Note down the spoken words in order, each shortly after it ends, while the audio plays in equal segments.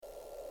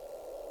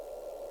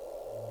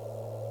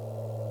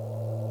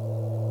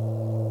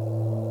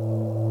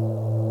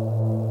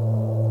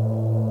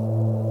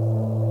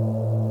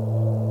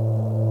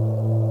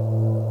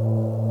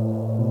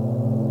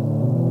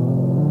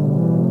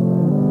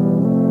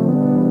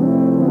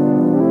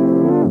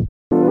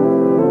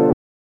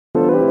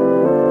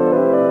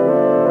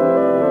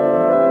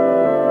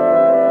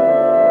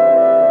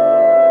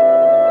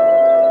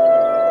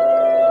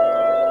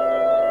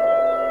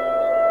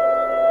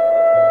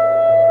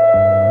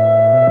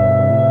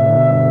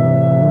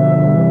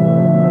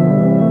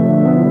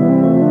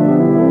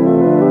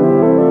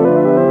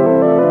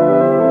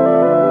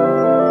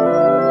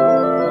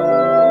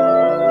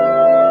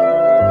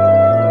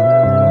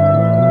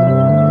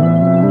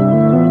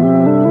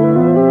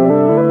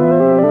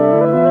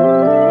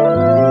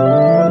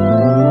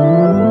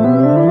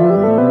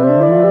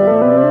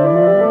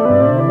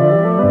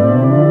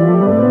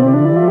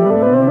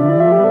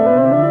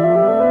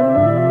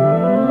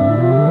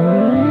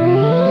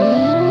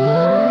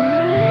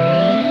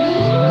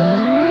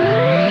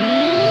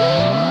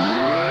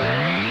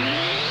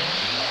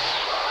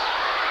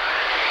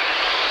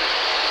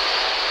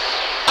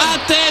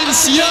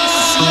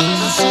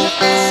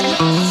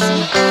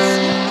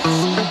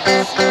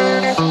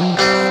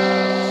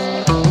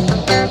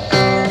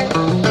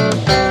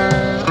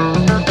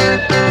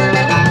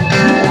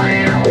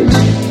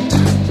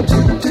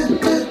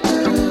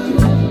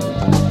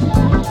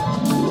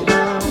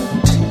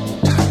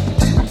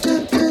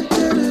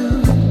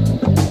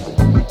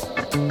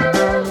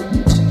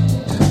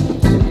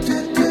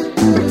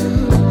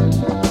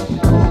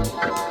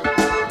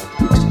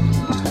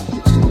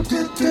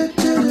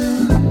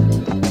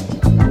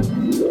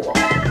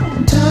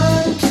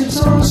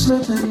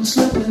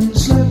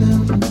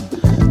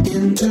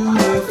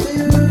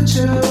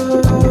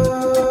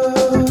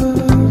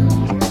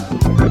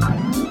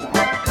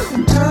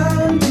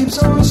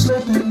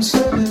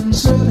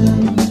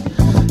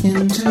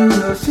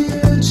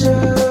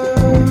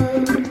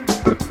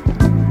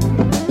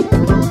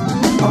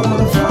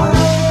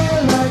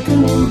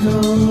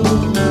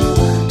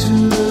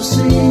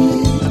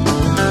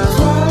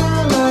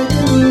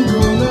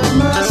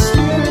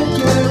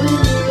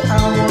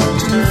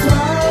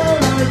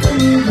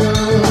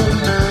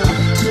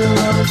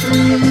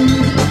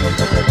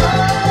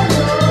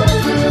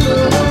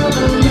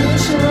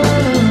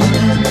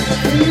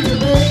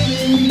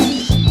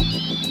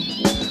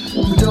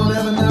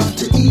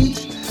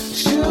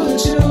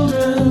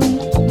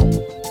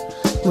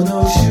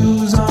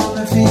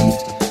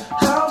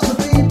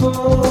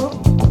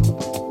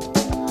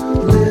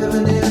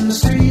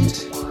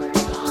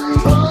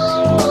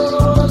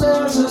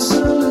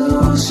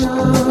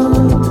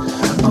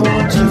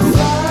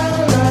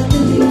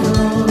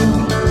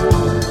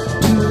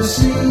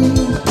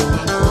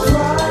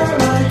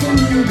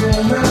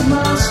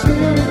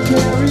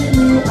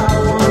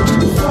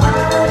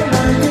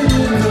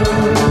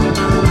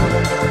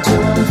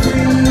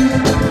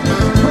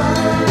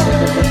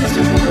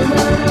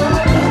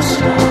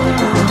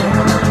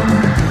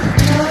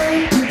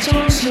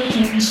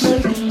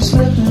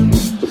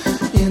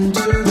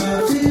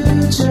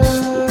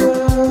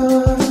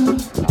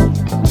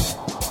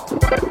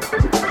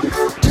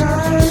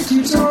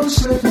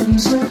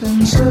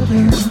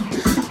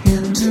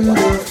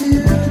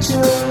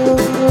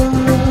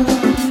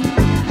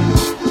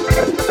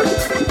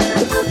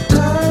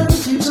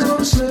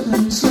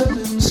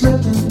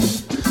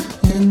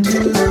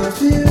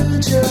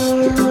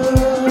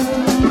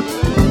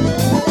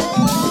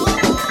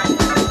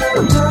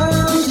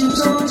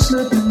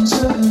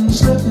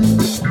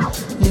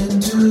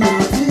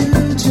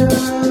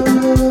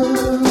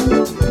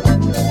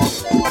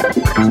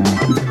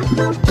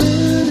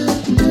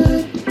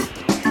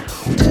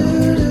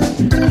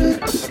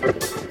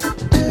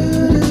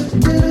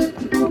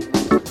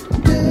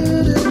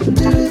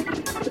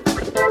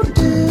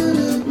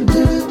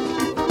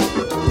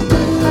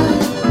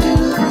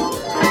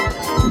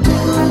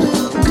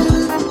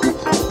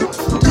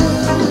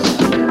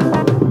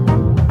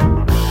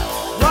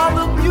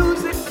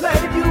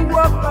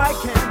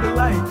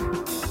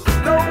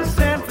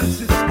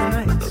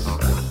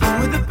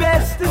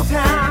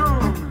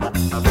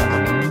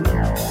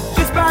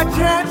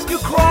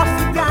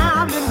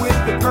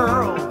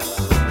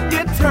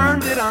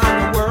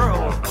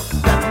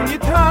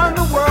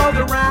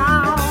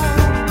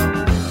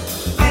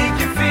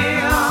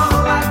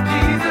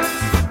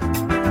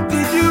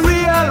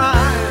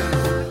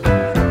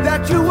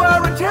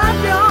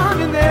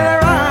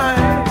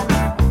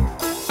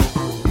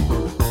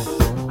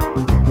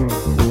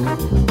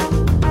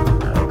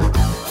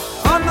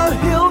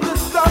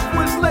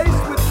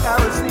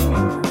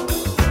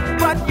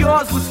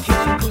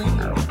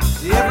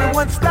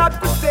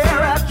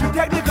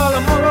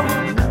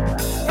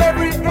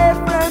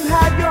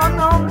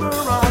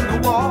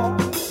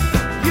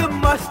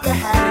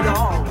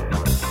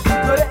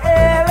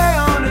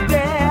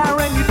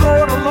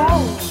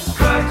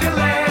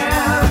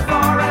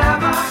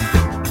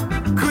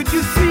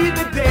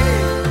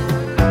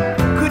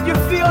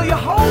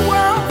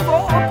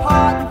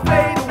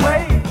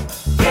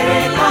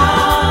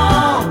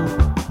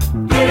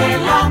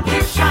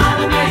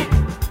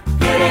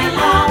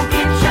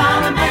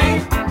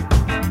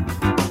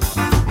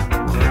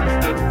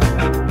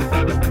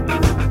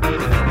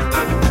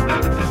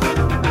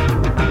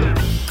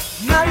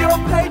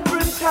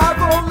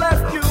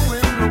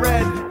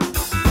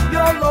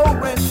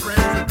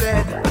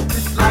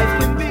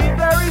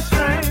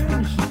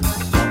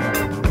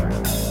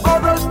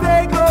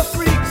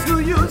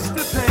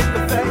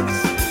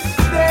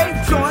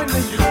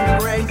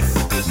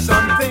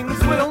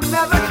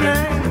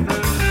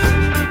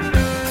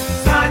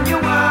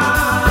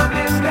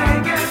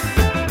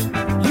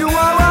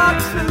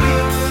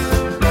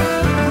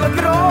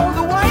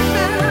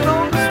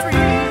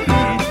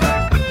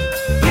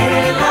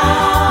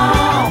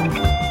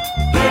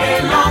Get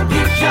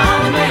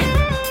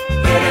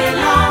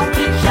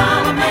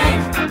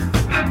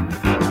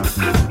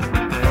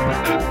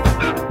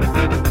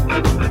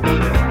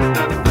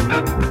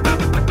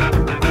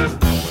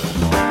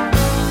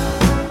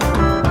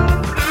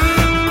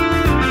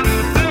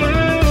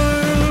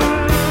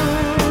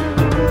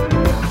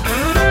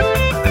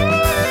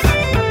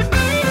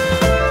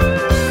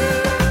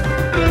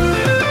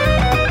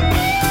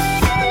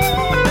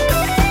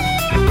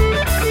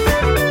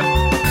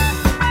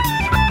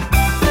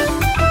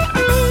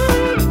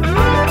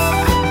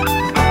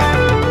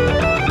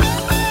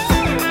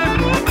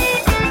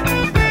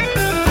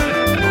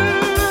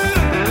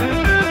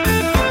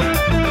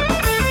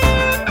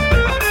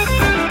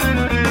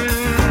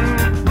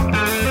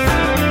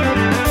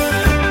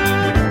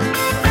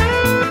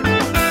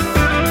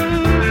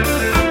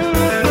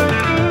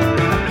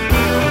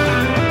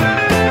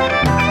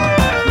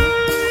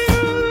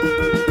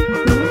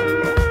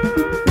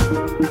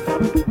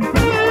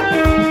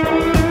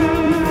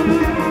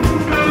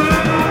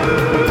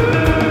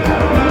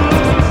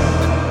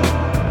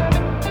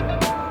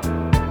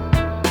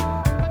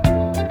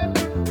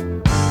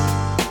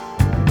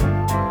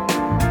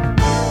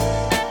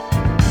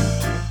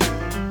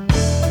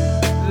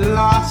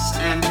Los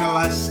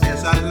Angeles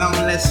is a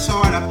lonely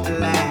sort of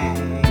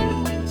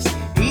place,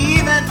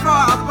 even for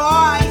a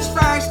boy's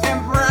first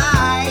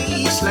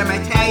embrace. Let me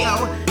tell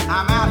you,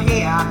 I'm out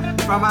here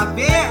from a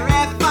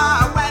very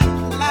far away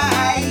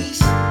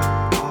place.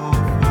 All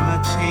for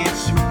a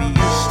chance to be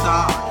a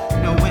star,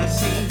 nowhere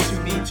seems to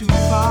be too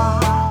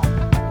far.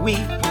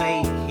 We've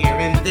played here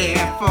and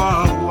there for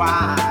a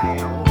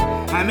while.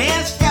 I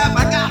misstep,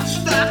 I got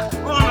stuck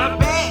on a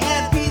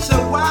bad piece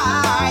of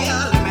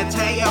wire. Let me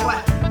tell you,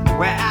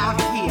 we're out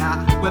here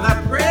with a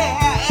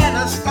prayer and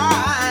a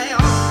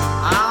style,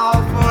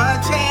 all for a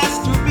chance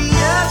to be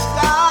a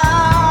star.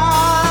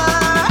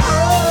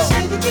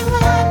 Say that you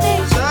want me.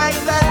 Say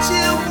that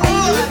you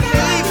want me,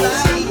 baby.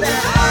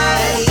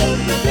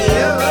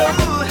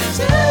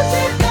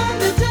 Susie from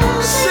the door.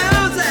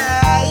 Susie.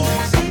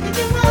 Say that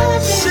you want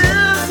me.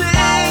 Susie.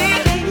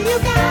 Baby, you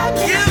got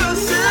me. You're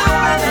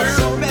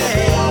super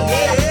baby.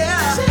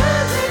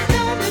 Susie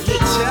from the door. You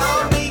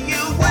told me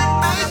you would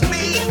make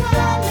me.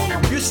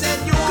 You said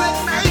you could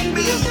make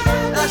me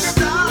a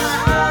star,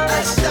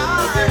 a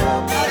star,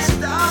 a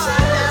star.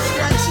 That's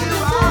what you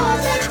are,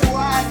 that's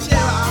what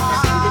you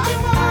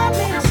are.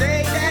 Say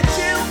that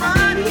you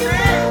want me,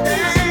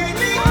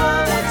 baby.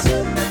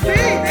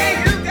 Baby,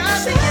 you got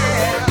me,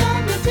 yeah.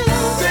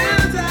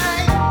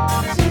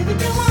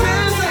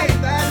 Susie,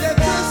 better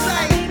to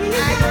say,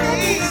 I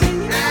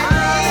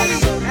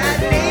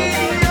need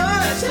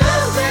your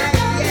Susie,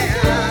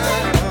 yeah.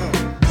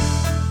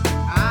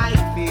 I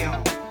feel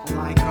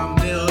like a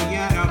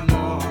million or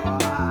more.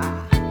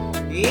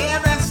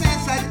 Ever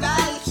since the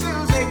day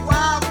Susie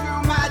walked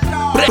through my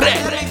door, let me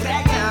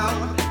tell you,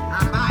 I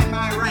buy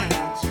my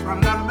ranch from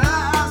the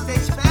most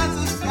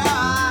expensive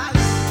stars.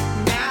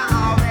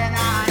 Now that I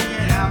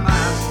am a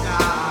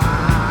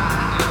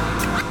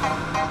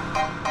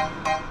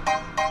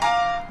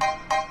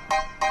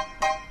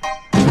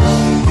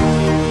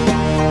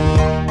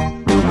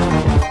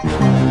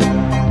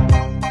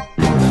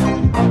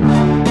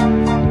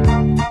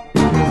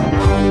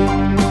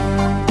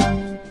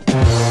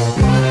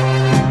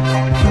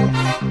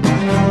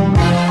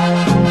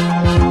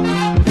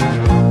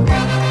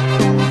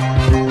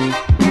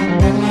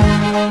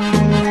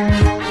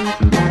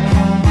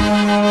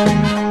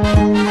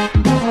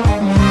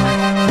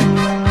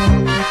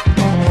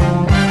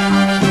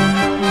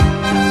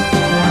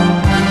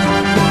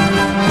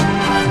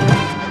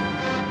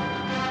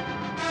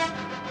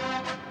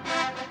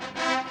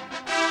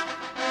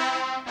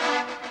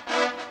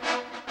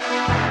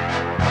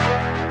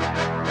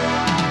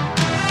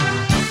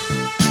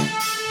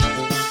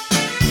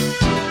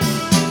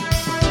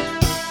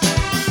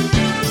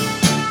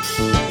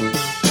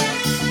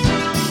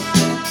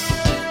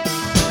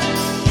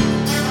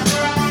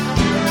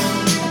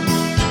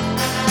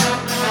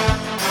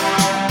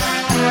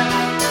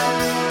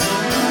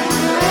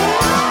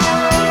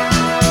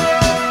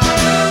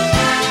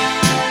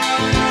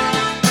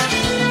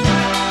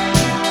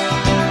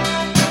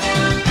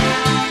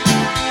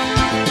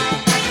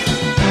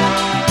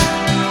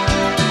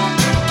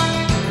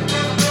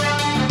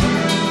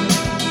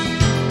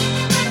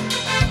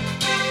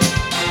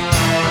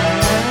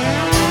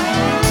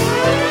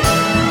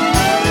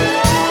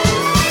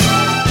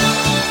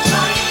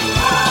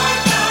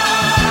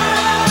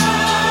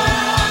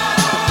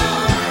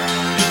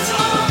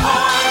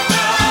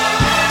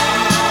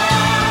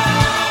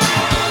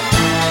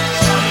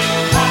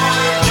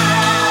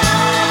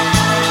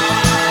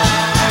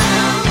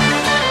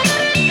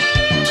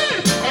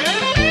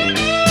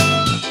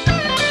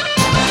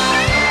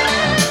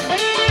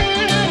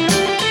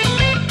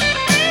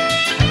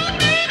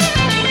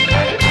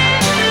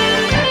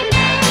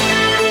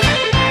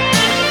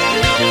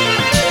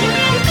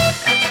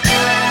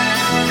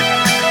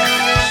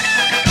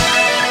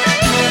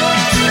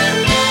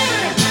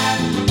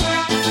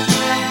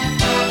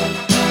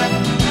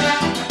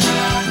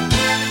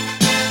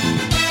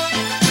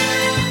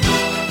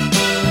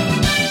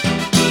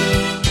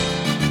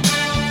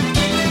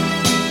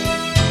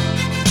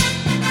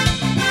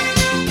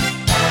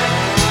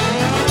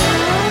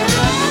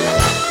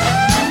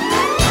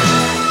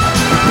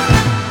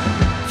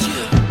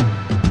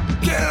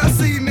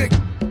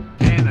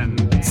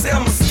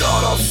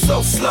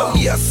slow,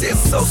 yeah, I said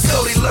so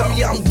slow. They love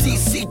me, I'm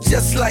DC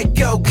just like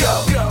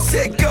go-go.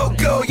 Said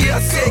go-go, yeah, I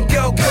said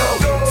go-go.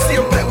 See,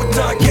 I'm back with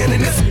Don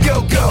Cannon, it's a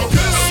go-go.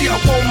 See, I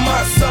want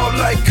my soul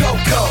like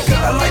Coco.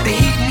 I like to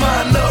heat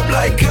mine up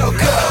like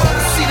Coco.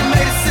 See the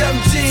made it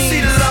 17,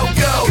 see the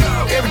logo.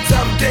 Every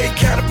time of day,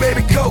 count a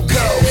baby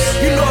Coco.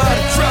 You know how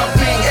to drop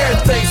beat,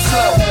 everything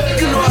slow.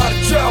 You know how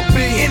to drop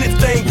beat,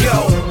 anything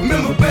go.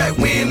 Remember back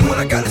when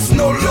I got the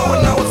snow low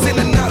and I was in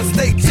and out of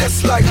state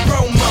just like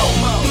Romo.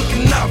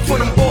 Looking out for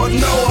them boys,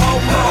 no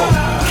homo.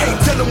 Can't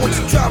tell them what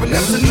you driving,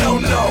 that's a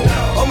no-no.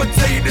 I'ma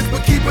tell you this,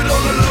 but keep it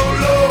on the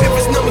low-low. If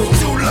his number's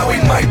too low, he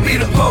might be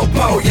the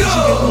popo.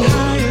 Yo,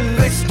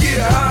 let's get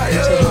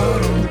higher.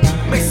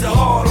 Makes it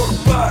hard on the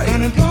bike.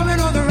 Unemployment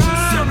on the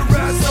rise. On the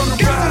rise, on the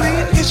rise.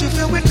 Gasoline issue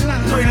filled with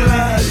lies. Straight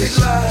lies, they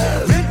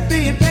lies. Rent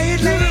being paid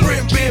late.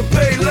 Rent being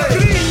paid late.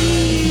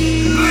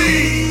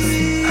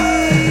 Please, I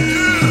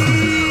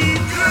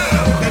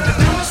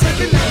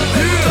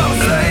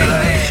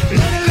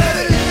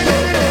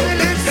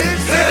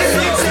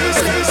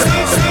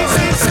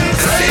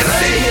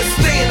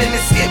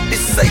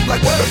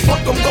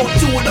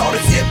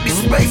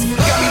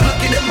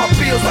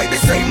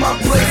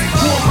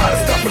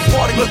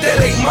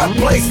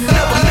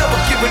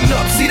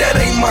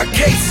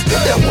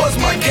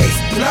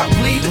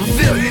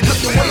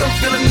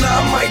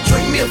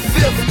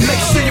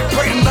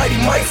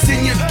Might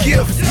send you a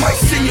gift, might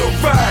send you a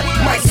ride,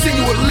 might send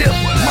you a lift,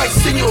 might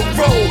send you a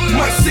roll,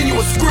 might send you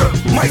a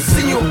script, might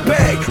send you a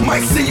bag,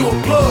 might send you a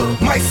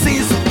plug, might send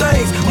you some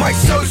things, might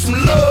show you some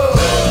love.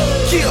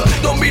 Yeah,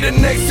 don't be the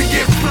next to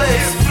get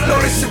flexed. Know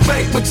this shit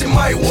bank, but you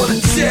might wanna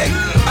check.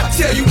 I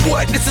tell you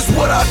what, this is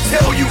what I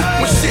tell you.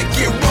 When shit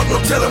get rough, no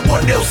telling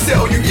what they'll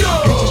sell you. Yo,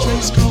 interest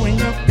rates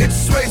going up.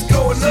 interest rates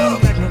going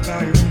up. Like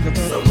nobody.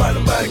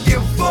 Somebody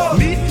give a fuck.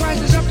 Meat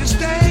prices up to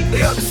stay.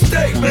 They up to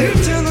stake, baby.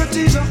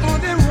 Utilities are on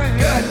their way.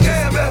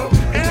 Goddamn, man.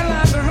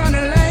 Airlines are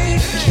running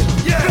late.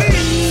 Yeah.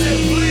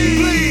 Please.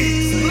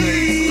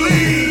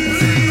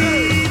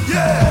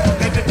 Yeah.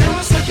 Let the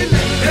devil circulate.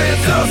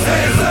 Hands up,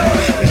 hands up.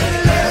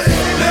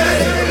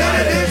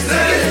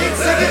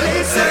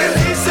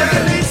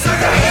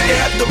 You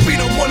have to be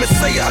the one to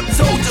say I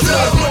told you.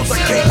 Lord knows I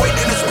can't wait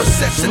till this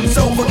recession's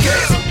over.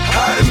 Gas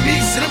higher than me,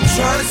 shit I'm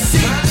trying to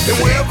see. And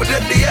wherever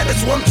that they at,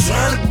 that's what I'm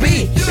trying to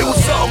be. It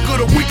was all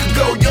good a week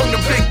ago, young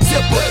the big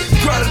tipper.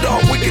 Grinded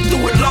all weekend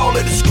through it all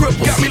at the script.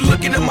 Got me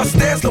looking at my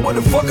stats like where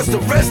the fuck is the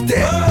rest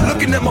at?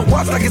 Looking at my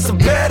watch like it's a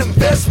bad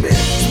investment.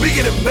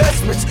 Speaking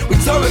investments, we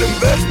talking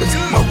investments.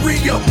 My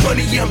re-up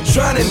money, yeah, I'm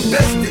trying to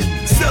invest it.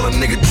 Sell a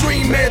nigga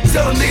dream, man,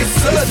 tell a nigga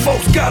son.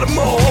 Folks got them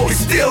all, he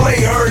still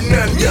ain't heard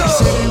nothing. Yo.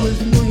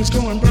 With millions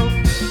going broke.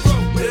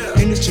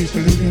 Industries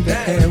polluting the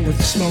air with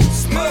the smoke.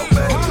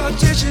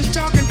 Politicians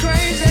talking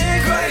crazy.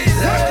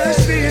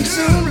 Workers being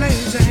soon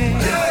lazy.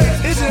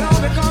 Is it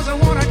all because I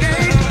want to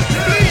gain?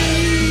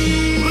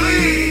 Please.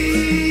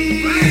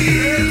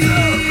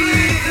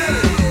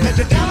 Let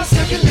the dollar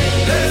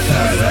circulate.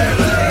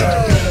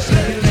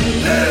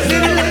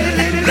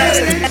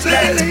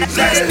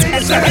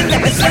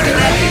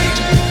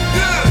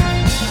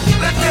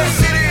 Let that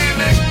shit in,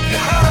 nigga.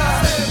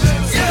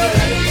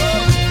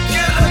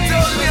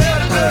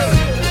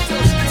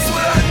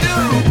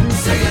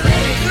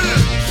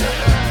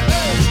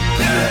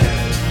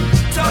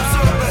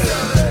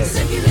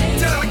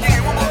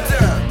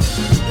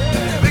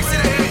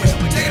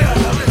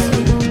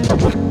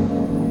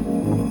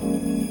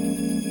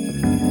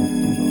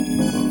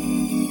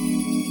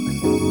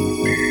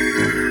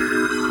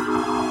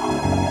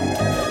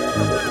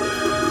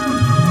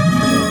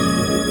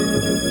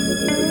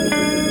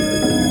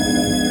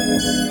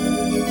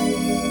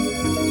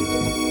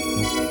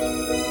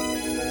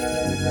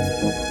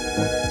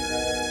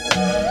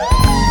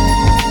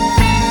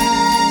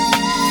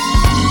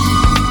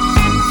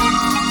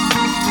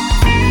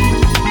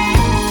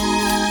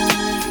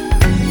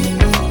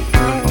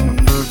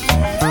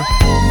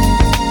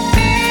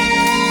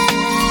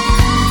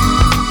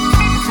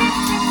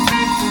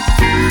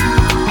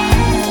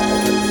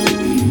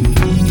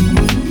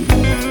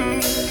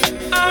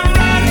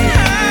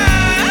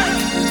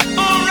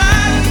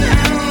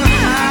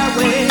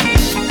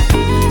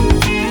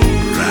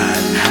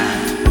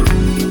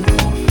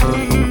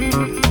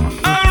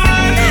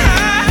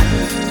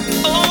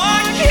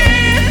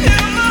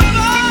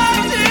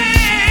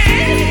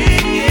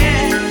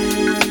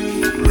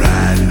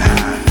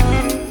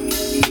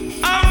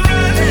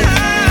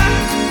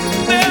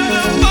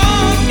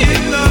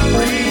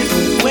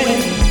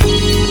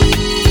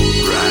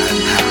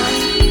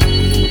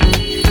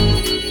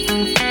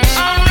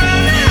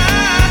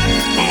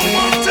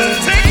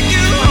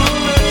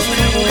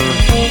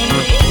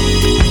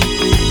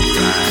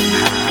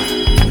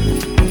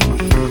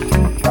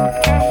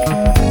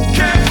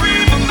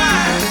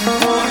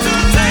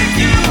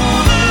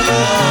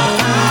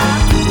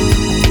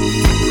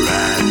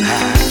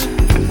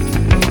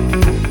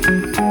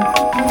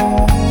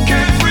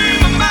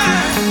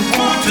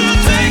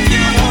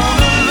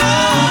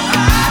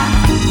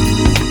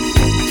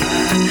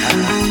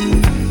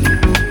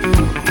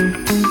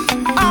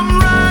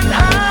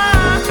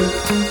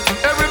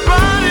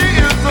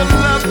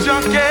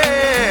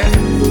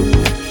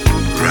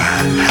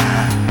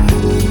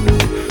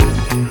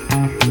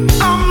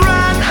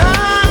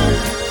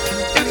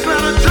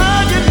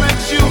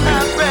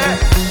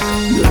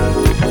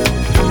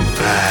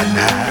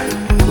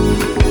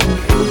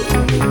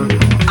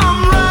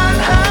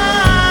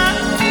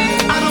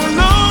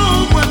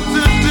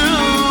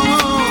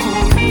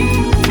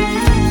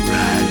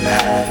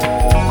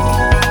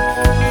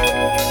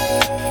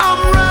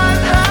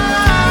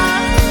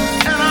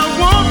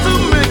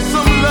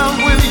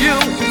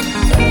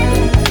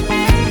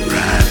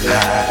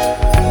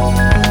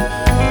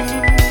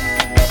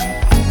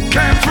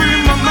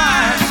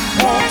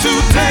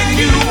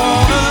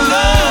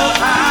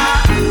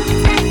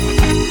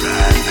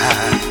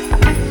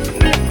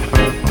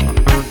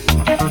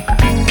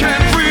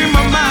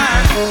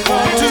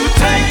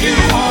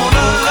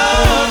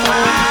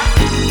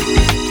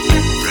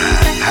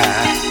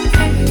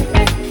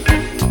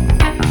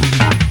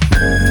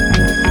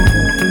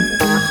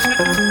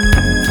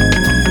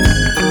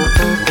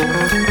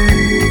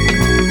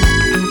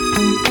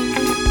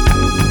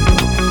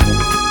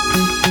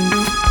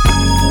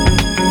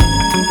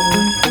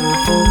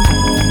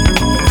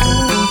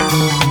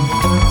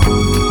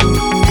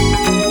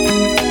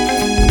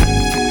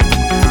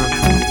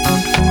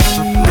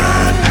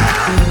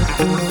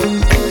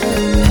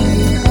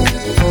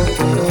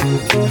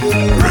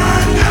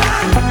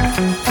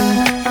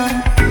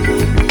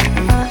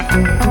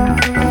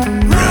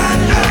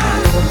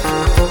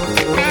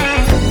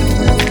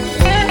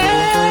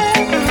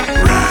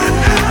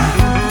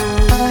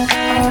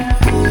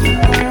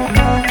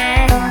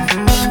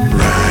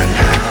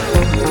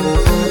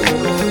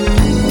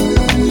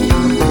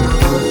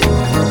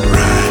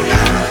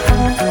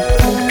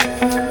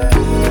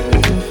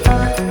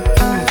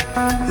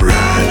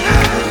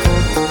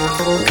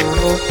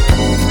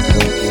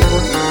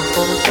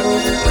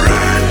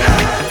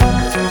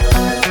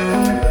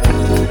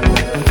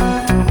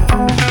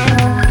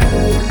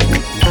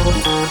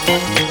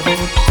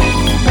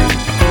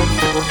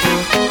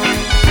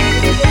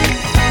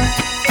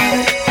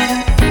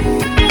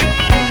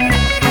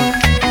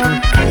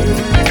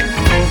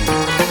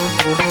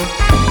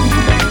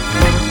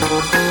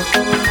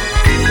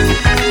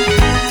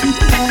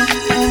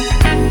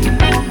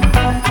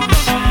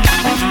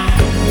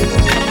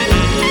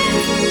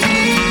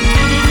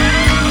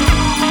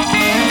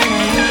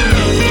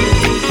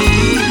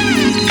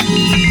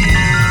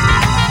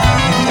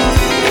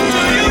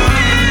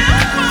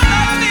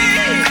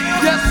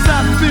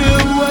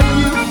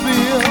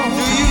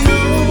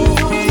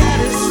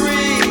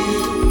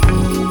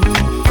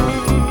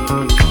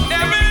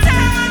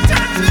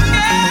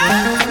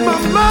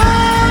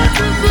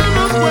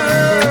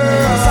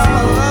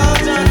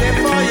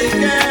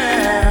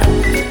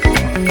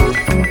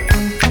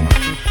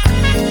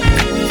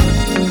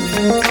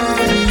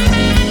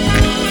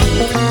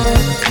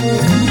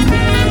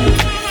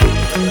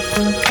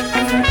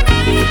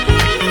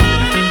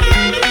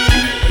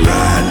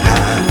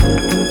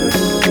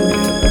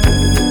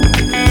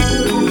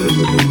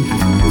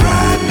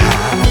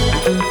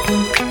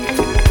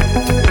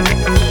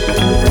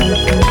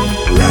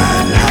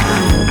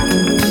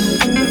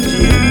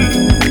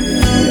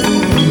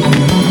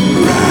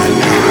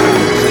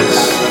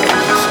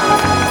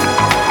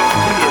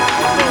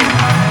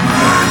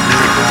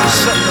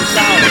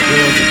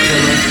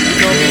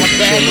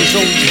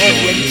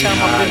 Every time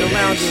I've been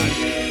around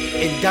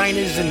in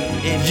diners and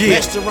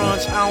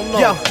restaurants, I don't know.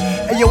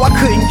 Yo, I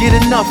couldn't get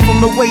enough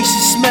from the way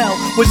she smelled.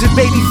 Was it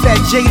baby fat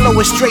J-Lo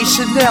or straight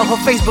Chanel? Her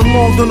face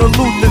belonged on a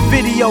Luther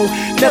video.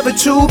 Never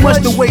too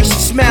much the way she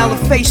smiled.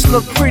 Her face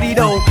looked pretty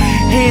though.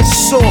 Hands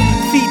sore,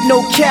 feet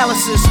no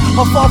calluses.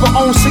 Her father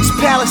owned 6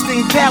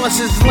 Palestine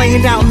palaces,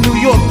 laying out in New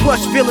York,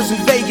 plush villas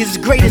in Vegas.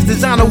 Greatest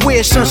designer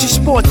wear, son, she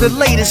sport the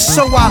latest.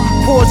 So I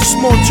paused the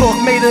small talk,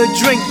 made her a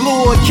drink,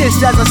 blew her a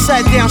kiss. As I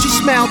sat down, she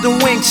smiled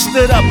and winked,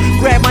 stood up,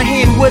 grabbed my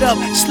hand, what up,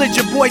 slid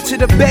your boy to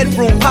the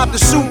bedroom, popped the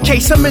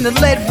suitcase, I'm in the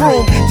lead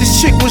room.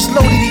 This chick was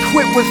loaded,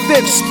 equipped with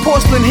fips,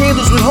 porcelain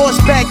handles with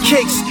horseback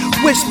kicks.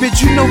 Whispered,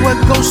 you know what,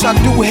 ghosts, I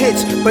do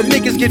hits, but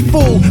niggas get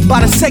fooled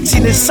by the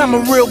sexiness, I'm a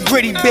real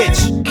gritty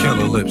bitch.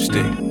 Killer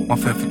lipstick, my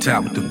femme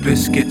fatale with the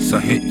biscuits, a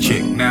hit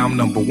chick, now I'm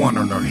number 1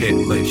 on her hit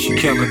list. She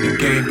killing the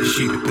game cause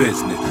she the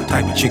business,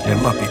 type of chick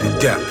that love you to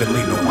death and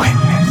leave no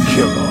witness.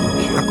 Killer.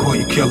 I call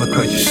you killer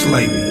cause you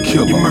slay me.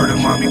 Killer. You murder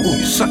mommy, ooh,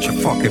 you're such a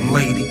fucking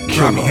lady.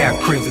 Drive me half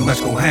crazy,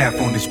 let's go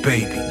half on this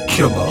baby.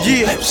 Killer.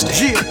 Yeah.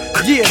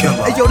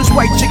 Hey yo, this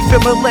white chick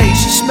from LA,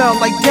 she smelled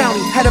like Downey.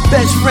 Had a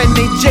best friend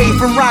named Jay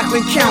from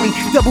Rockland County.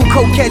 Double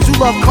cokeheads who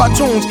love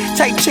cartoons.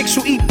 Type chicks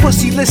who eat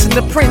pussy, listen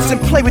to Prince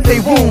and play with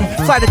they womb.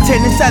 Flight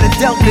attendants at a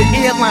Delta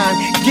airline.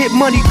 Get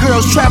money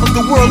girls, travel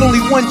the world, only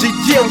 1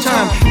 jail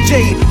time.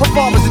 Jay, her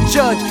father's a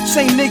judge.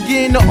 Same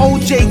nigga in the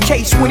OJ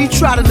case when he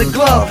tried in the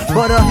glove.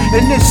 But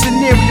in this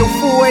scenario,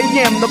 4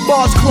 a.m., the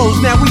bar's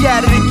closed, now we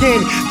at it again.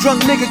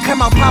 Drunk nigga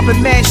come out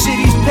popping mad shit,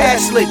 he's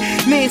past lit.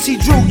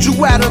 Nancy drew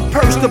out her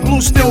purse, the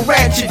blue still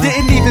ratchet.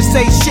 Didn't even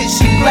say shit,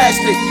 she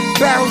blasted.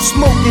 Barrel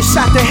smoking,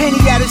 shot the Henny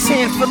out his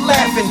hand for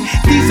laughing.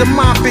 These are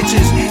my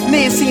bitches,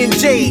 Nancy and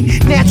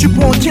Jade. Natural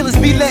born killers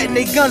be letting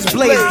they guns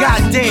blaze,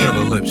 goddamn.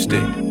 Killer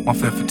lipstick, my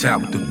femme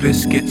fatale with the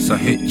biscuits, a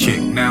hit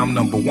chick, now I'm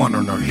number 1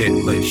 on her hit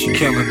list. She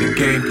killing the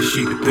game cause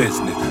she the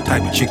business,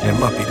 type of chick that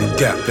love you to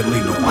death and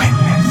leave no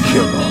witness.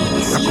 Killer.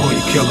 I call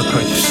you killer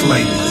cause you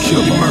slay me.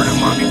 Killer. You murder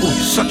mommy, ooh,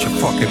 you're such a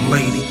fucking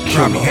lady.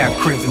 Drive me half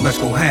crazy, let's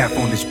go half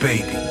on this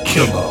baby.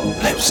 Killer.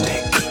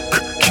 Lipstick.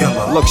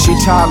 Killer. Look, she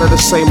tired of the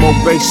same old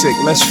basic,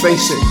 let's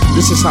face it,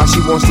 this is how she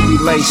wants to be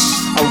laced.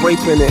 I'm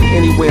raping it,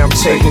 anyway I'm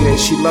taking it.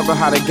 She loving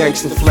how the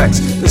gangster flex.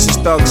 This is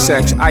thug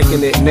sex,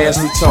 iking it,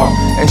 nasty talk.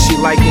 And she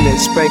liking it,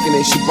 spanking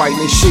it, she biting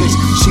the sheets.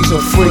 She's a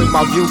freak,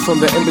 my view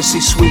from the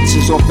embassy suites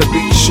is off the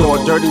beach shore.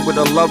 Dirty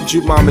with a loved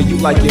you, mama, you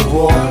like it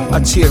raw.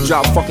 A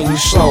teardrop fucking you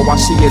slow, I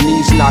see your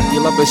knees knock,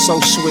 your love is so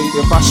sweet.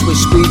 If I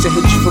switch speeds and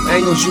hit you from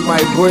angles, you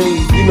might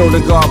breathe. You know the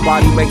God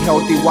body make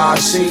healthy wild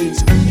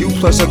seeds. You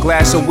plus a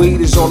glass of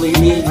weed is all you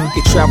need. You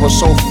can travel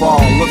so far.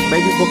 Look,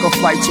 maybe book a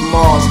flight to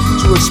Mars.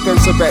 Too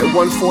expensive at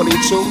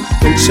 142.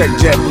 Then check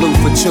JetBlue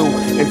for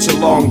 2 into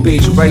Long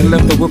Beach. Ray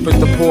left the whip at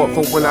the port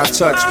for when I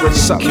touch. With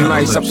something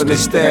nice up in the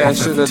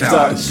stairs in the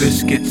Dutch.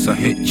 Biscuits, a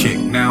hit chick,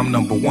 now I'm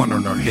number 1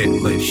 on her hit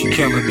list. She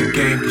killing the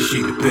game cause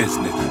she the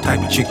business, type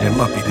of chick that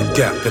love you to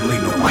death and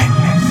leave no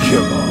witness.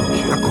 Killer.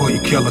 I call you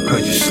killer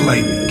cause you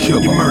slay me.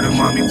 Killer. You murder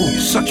mommy, ooh, you're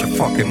such a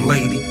fucking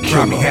lady.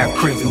 Drive me half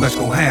crazy, let's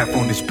go half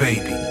on this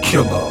baby.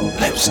 Killer.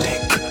 Lipstick.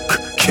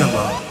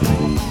 Killer.